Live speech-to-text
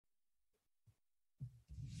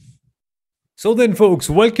So then, folks,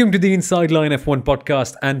 welcome to the Inside Line F1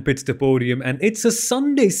 podcast and Pits to Podium. And it's a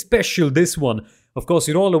Sunday special, this one. Of course,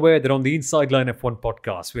 you're all aware that on the Inside Line F1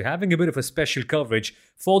 podcast, we're having a bit of a special coverage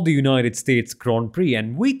for the United States Grand Prix.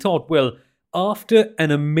 And we thought, well, after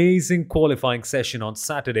an amazing qualifying session on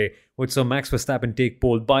Saturday, which saw Max Verstappen take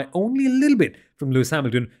pole by only a little bit from Lewis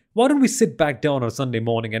Hamilton, why don't we sit back down on Sunday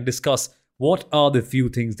morning and discuss what are the few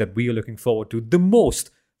things that we are looking forward to the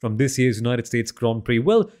most from this year's United States Grand Prix?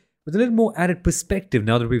 Well, with a little more added perspective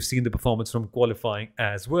now that we've seen the performance from qualifying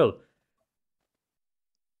as well.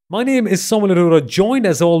 My name is Samuel Arora, joined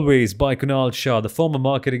as always by Kunal Shah, the former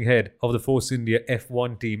marketing head of the Force India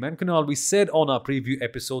F1 team. And Kunal, we said on our preview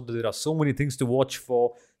episode that there are so many things to watch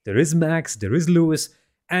for. There is Max, there is Lewis,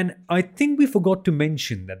 and I think we forgot to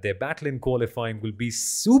mention that their battle in qualifying will be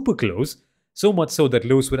super close, so much so that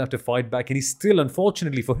Lewis would have to fight back, and he still,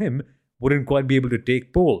 unfortunately for him, wouldn't quite be able to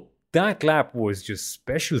take pole. That lap was just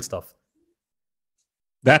special stuff.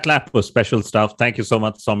 That lap was special stuff. Thank you so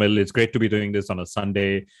much, Somil. It's great to be doing this on a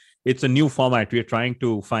Sunday. It's a new format. We're trying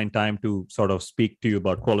to find time to sort of speak to you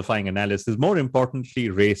about qualifying analysis, more importantly,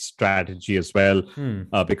 race strategy as well,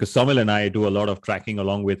 because Somil and I do a lot of tracking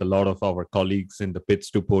along with a lot of our colleagues in the Pits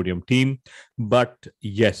to Podium team. But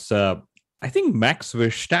yes, I think Max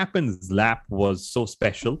Verstappen's lap was so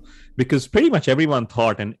special because pretty much everyone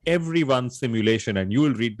thought, and everyone's simulation, and you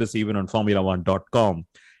will read this even on Formula1.com,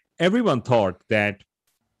 everyone thought that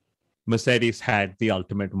Mercedes had the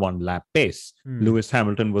ultimate one-lap pace. Lewis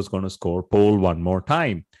Hamilton was going to score pole one more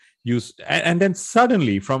time. And then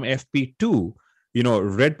suddenly from FP2,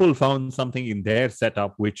 Red Bull found something in their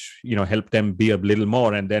setup which, helped them be a little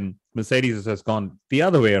more. And then Mercedes has gone the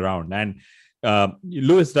other way around. And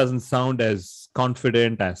Lewis doesn't sound as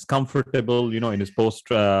confident, as comfortable, in his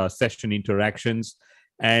post-session interactions.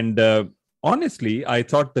 And honestly, I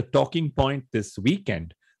thought the talking point this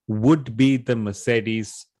weekend would be the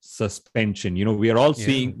Mercedes suspension. We are all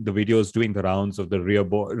seeing the videos doing the rounds of the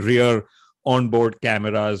rear onboard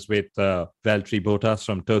cameras with Valtteri Bottas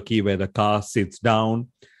from Turkey, where the car sits down.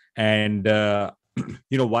 And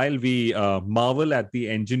while we marvel at the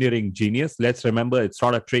engineering genius, let's remember it's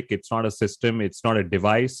not a trick, it's not a system, it's not a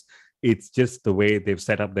device. It's just the way they've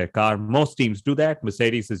set up their car. Most teams do that.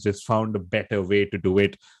 Mercedes has just found a better way to do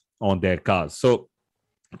it on their cars. So,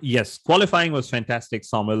 yes, qualifying was fantastic,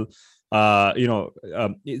 Somil.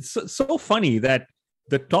 It's so funny that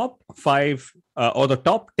the top 5 or the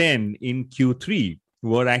top 10 in Q3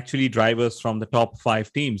 were actually drivers from the top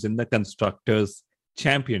 5 teams in the Constructors'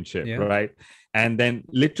 Championship, right? And then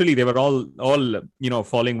literally they were all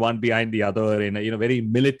falling one behind the other in a very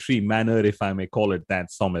military manner, if I may call it that,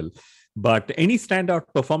 Somil. But any standout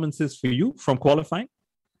performances for you from qualifying?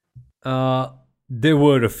 There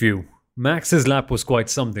were a few. Max's lap was quite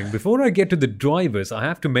something. Before I get to the drivers, I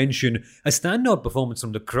have to mention a standout performance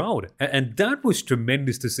from the crowd. And that was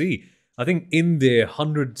tremendous to see. I think in their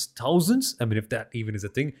hundreds, thousands, if that even is a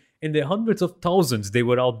thing, in their hundreds of thousands, they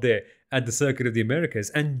were out there at the Circuit of the Americas.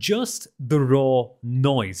 And just the raw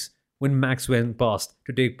noise when Max went past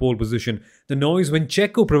to take pole position, the noise when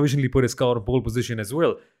Checo provisionally put his car on pole position as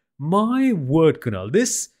well. My word, Kunal,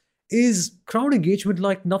 this is crowd engagement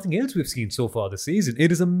like nothing else we've seen so far this season.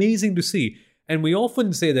 It is amazing to see. And we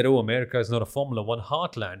often say that, America is not a Formula One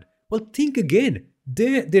heartland. Well, think again.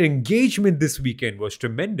 Their engagement this weekend was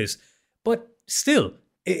tremendous. But still,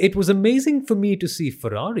 it was amazing for me to see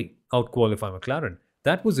Ferrari out-qualify McLaren.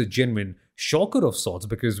 That was a genuine shocker of sorts,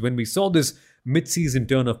 because when we saw this mid-season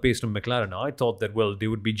turn of pace from McLaren, I thought that, they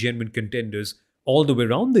would be genuine contenders all the way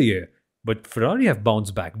around the year. But Ferrari have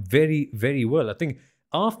bounced back very, very well. I think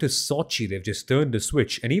after Sochi, they've just turned the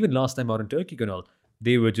switch. And even last time out in Turkey, Kunal,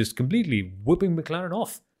 they were just completely whipping McLaren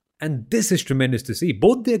off. And this is tremendous to see.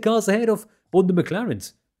 Both their cars ahead of both the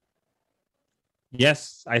McLarens.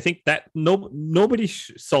 Yes, I think that nobody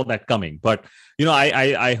saw that coming. But,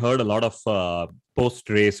 I heard a lot of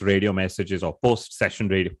post-race radio messages or post-session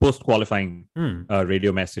radio, post-qualifying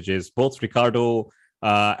radio messages. Both Ricardo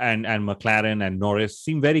and McLaren and Norris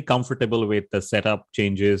seem very comfortable with the setup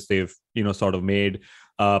changes they've, sort of made,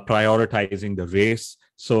 prioritizing the race.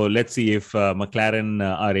 So let's see if McLaren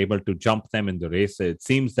are able to jump them in the race. It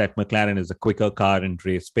seems that McLaren is a quicker car in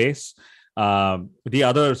race pace. The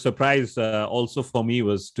other surprise also for me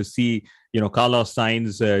was to see, Carlos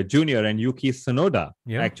Sainz Jr. and Yuki Tsunoda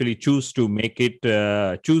actually choose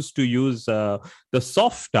to use the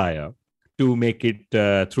soft tire to make it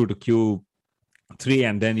through to Q3,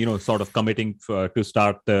 and then, sort of committing to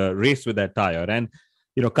start the race with that tire. And,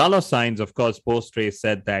 Carlos Sainz, of course, post-race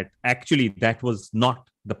said that actually that was not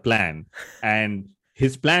the plan. And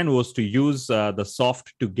his plan was to use the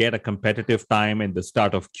soft to get a competitive time in the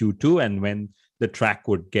start of Q2. And when the track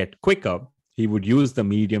would get quicker, he would use the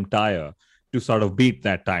medium tire to sort of beat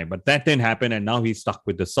that time. But that didn't happen. And now he's stuck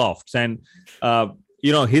with the softs. And,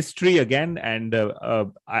 history again. And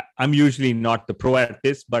I'm usually not the pro at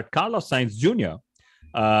this, but Carlos Sainz Jr.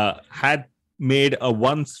 Had made a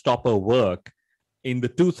one-stopper work in the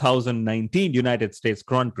 2019 United States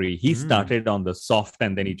Grand Prix. He started on the soft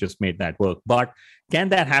and then he just made that work. But can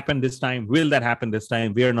that happen this time? Will that happen this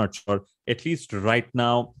time? We're not sure. At least right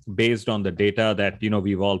now, based on the data that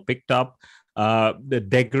we've all picked up, the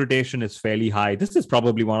degradation is fairly high. This is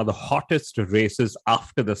probably one of the hottest races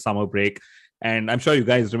after the summer break. And I'm sure you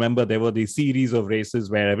guys remember there were these series of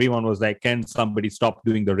races where everyone was like, can somebody stop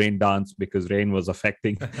doing the rain dance? Because rain was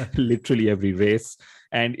affecting literally every race.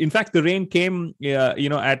 And in fact, the rain came,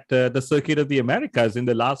 at the Circuit of the Americas in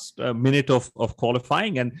the last minute of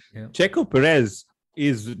qualifying. And Checo Perez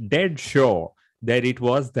is dead sure that it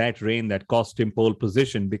was that rain that cost him pole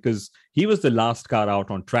position, because he was the last car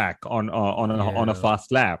out on track on a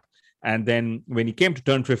fast lap. And then when he came to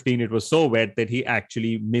turn 15, it was so wet that he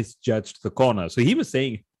actually misjudged the corner. So he was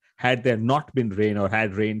saying, had there not been rain, or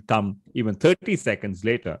had rain come even 30 seconds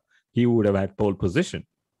later, he would have had pole position.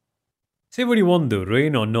 Say what you want though,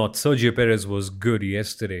 rain or not, Sergio Perez was good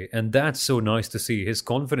yesterday. And that's so nice to see, his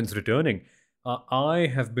confidence returning.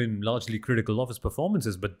 I have been largely critical of his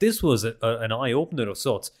performances, but this was an eye-opener of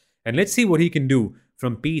sorts. And let's see what he can do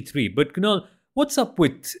from P3. But Kunal, what's up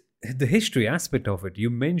with the history aspect of it?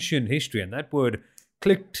 You mentioned history, and that word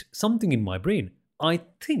clicked something in my brain. I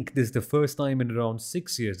think this is the first time in around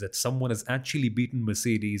 6 years that someone has actually beaten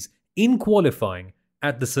Mercedes in qualifying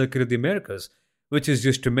at the Circuit of the Americas, which is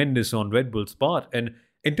just tremendous on Red Bull's part. And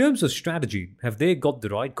in terms of strategy, have they got the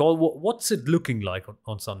right call? What's it looking like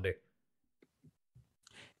on Sunday?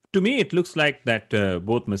 To me, it looks like that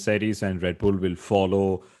both Mercedes and Red Bull will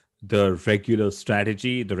follow the regular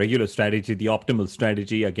strategy. The optimal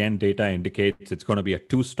strategy, again, data indicates it's going to be a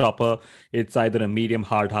two-stopper. It's either a medium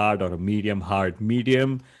hard or a medium hard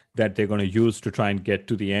medium that they're going to use to try and get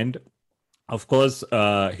to the end. Of course,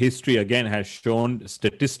 history again has shown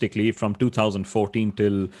statistically from 2014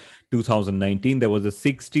 till 2019, there was a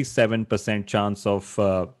 67% chance of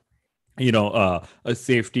a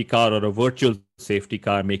safety car or a virtual safety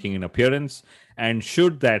car making an appearance. And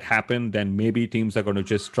should that happen, then maybe teams are going to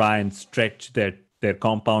just try and stretch their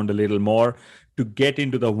compound a little more to get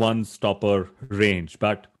into the one-stopper range.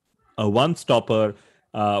 But a one-stopper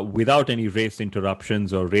without any race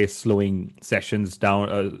interruptions or race slowing sessions down,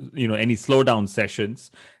 any slowdown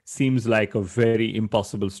sessions, seems like a very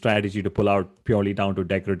impossible strategy to pull out purely down to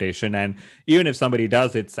degradation. And even if somebody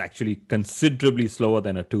does, it's actually considerably slower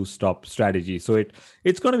than a two-stop strategy. So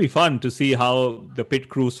it's going to be fun to see how the pit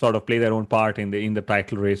crews sort of play their own part in the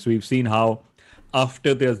title race. We've seen how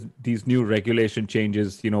after these new regulation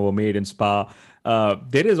changes, were made in Spa,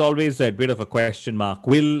 there is always a bit of a question mark.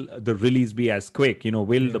 Will the release be as quick?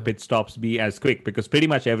 Will the pit stops be as quick? Because pretty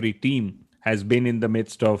much every team has been in the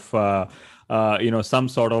midst of some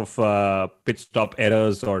sort of pit stop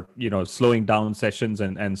errors or slowing down sessions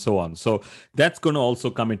and so on. So that's going to also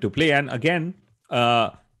come into play. And again,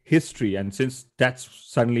 history. And since that's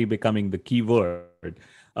suddenly becoming the key word,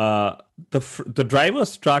 the drivers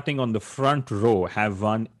starting on the front row have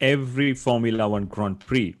won every Formula One Grand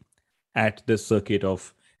Prix at the Circuit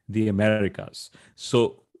of the Americas.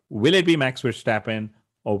 So will it be Max Verstappen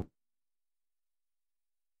or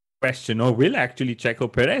will actually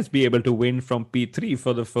Checo Perez be able to win from P3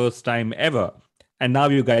 for the first time ever? And now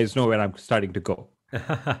you guys know where I'm starting to go.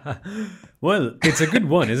 Well, it's a good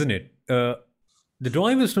one, isn't it? The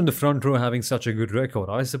drivers from the front row having such a good record,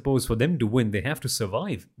 I suppose for them to win, they have to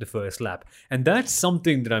survive the first lap. And that's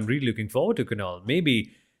something that I'm really looking forward to, Kunal.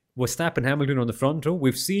 Maybe Verstappen, Hamilton on the front row.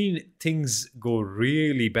 We've seen things go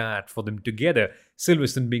really bad for them together,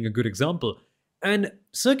 Silverstone being a good example. And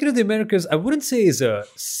Circuit of the Americas, I wouldn't say is a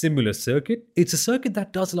similar circuit. It's a circuit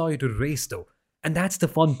that does allow you to race though. And that's the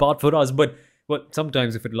fun part for us. But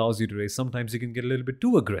sometimes if it allows you to race, sometimes you can get a little bit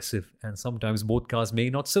too aggressive. And sometimes both cars may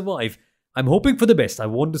not survive. I'm hoping for the best. I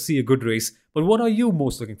want to see a good race. But what are you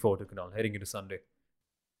most looking forward to, Kunal, heading into Sunday?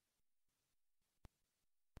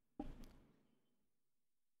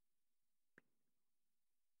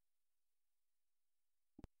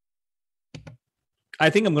 I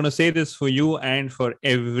think I'm going to say this for you and for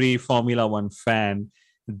every Formula One fan,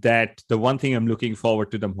 that the one thing I'm looking forward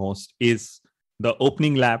to the most is the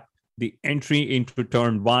opening lap, the entry into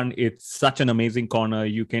turn one. It's such an amazing corner.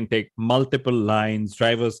 You can take multiple lines.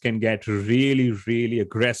 Drivers can get really, really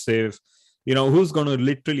aggressive. who's going to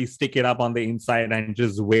literally stick it up on the inside and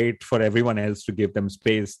just wait for everyone else to give them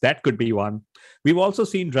space? That could be one. We've also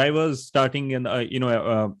seen drivers starting in,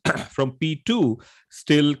 from P2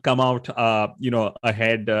 still come out,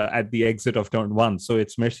 ahead at the exit of turn one. So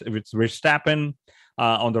it's Verstappen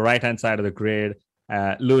on the right hand side of the grid,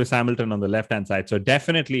 Lewis Hamilton on the left hand side. So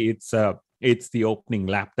definitely it's the opening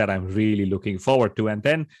lap that I'm really looking forward to. And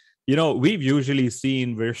then, we've usually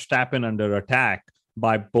seen Verstappen under attack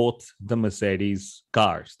by both the Mercedes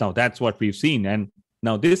cars. Now, that's what we've seen. And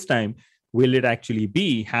now this time, will it actually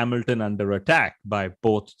be Hamilton under attack by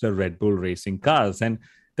both the Red Bull Racing cars? And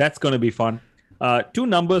that's going to be fun. Two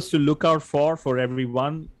numbers to look out for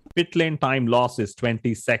everyone. Pit lane time loss is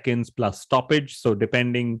 20 seconds plus stoppage. So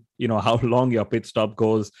depending, how long your pit stop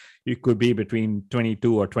goes, it could be between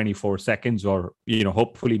 22 or 24 seconds or,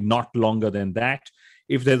 hopefully not longer than that.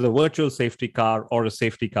 If there's a virtual safety car or a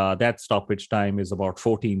safety car, that stoppage time is about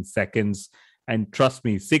 14 seconds. And trust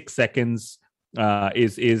me, 6 seconds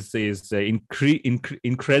is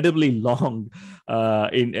incredibly long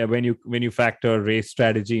when you factor race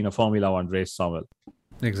strategy in a Formula One race, Samuel.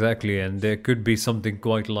 Exactly, and there could be something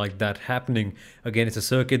quite like that happening. Again, it's a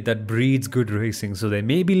circuit that breeds good racing, so there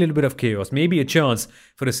may be a little bit of chaos, maybe a chance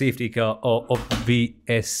for a safety car or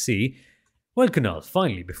VSC. Well, Kunal,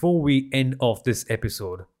 finally, before we end off this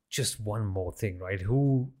episode, just one more thing, right?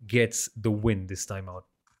 Who gets the win this time out?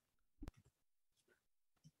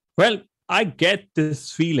 Well, I get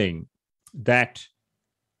this feeling that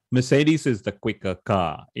Mercedes is the quicker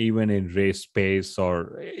car, even in race pace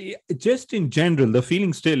or just in general. The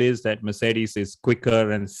feeling still is that Mercedes is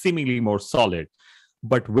quicker and seemingly more solid.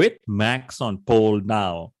 But with Max on pole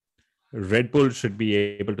now, Red Bull should be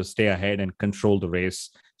able to stay ahead and control the race.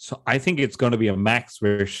 So I think it's going to be a Max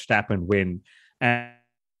Verstappen win. And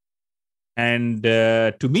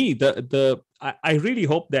to me, I really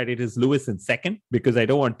hope that it is Lewis in second, because I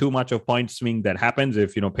don't want too much of point swing that happens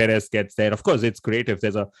if, Perez gets there. Of course, it's great if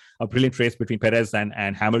there's a brilliant race between Perez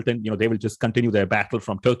and Hamilton. They will just continue their battle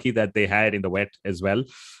from Turkey that they had in the wet as well.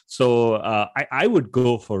 So I would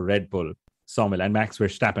go for Red Bull, Samuel, and Max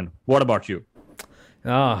Verstappen. What about you?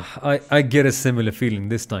 I get a similar feeling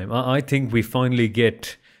this time. I think we finally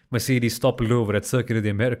get Mercedes toppled over at Circuit of the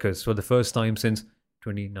Americas for the first time since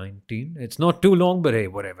 2019. It's not too long, but hey,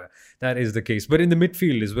 whatever. That is the case. But in the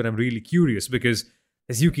midfield is where I'm really curious, because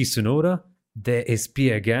there's Yuki Tsunoda, there is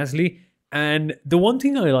Pierre Gasly, and the one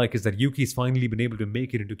thing I like is that Yuki's finally been able to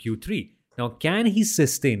make it into Q3. Now, can he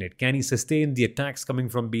sustain it? Can he sustain the attacks coming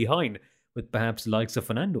from behind with perhaps the likes of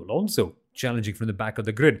Fernando Alonso challenging from the back of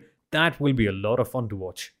the grid? That will be a lot of fun to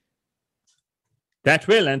watch. That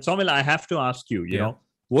will. And Samuel, I have to ask you, you know,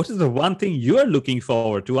 what is the one thing you're looking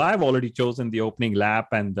forward to? I've already chosen the opening lap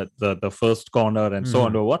and the first corner and so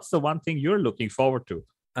on. But what's the one thing you're looking forward to?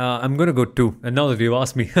 I'm going to go 2. And now that you've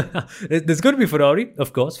asked me, there's going to be Ferrari,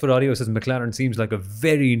 of course. Ferrari versus McLaren seems like a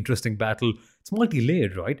very interesting battle. It's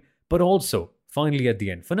multi-layered, right? But also, finally at the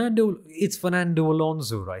end, it's Fernando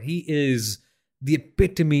Alonso, right? He is the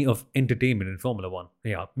epitome of entertainment in Formula One.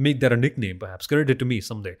 Yeah, make that a nickname, perhaps. Credit it to me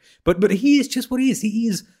someday. But he is just what he is. He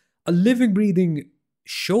is a living, breathing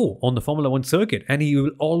show on the Formula One circuit, and he will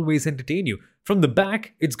always entertain you. From the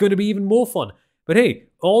back, it's going to be even more fun. But hey,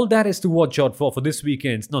 all that is to watch out for today's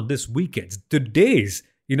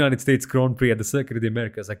United States Grand Prix at the Circuit of the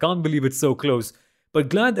Americas. I can't believe it's so close. But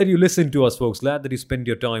glad that you listened to us, folks. Glad that you spent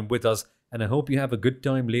your time with us. And I hope you have a good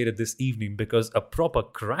time later this evening, because a proper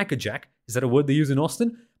crackerjack, is that a word they use in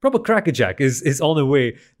Austin? Proper crackerjack is on the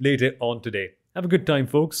way later on today. Have a good time,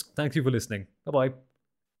 folks. Thank you for listening. Bye-bye.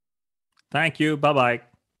 Thank you. Bye-bye.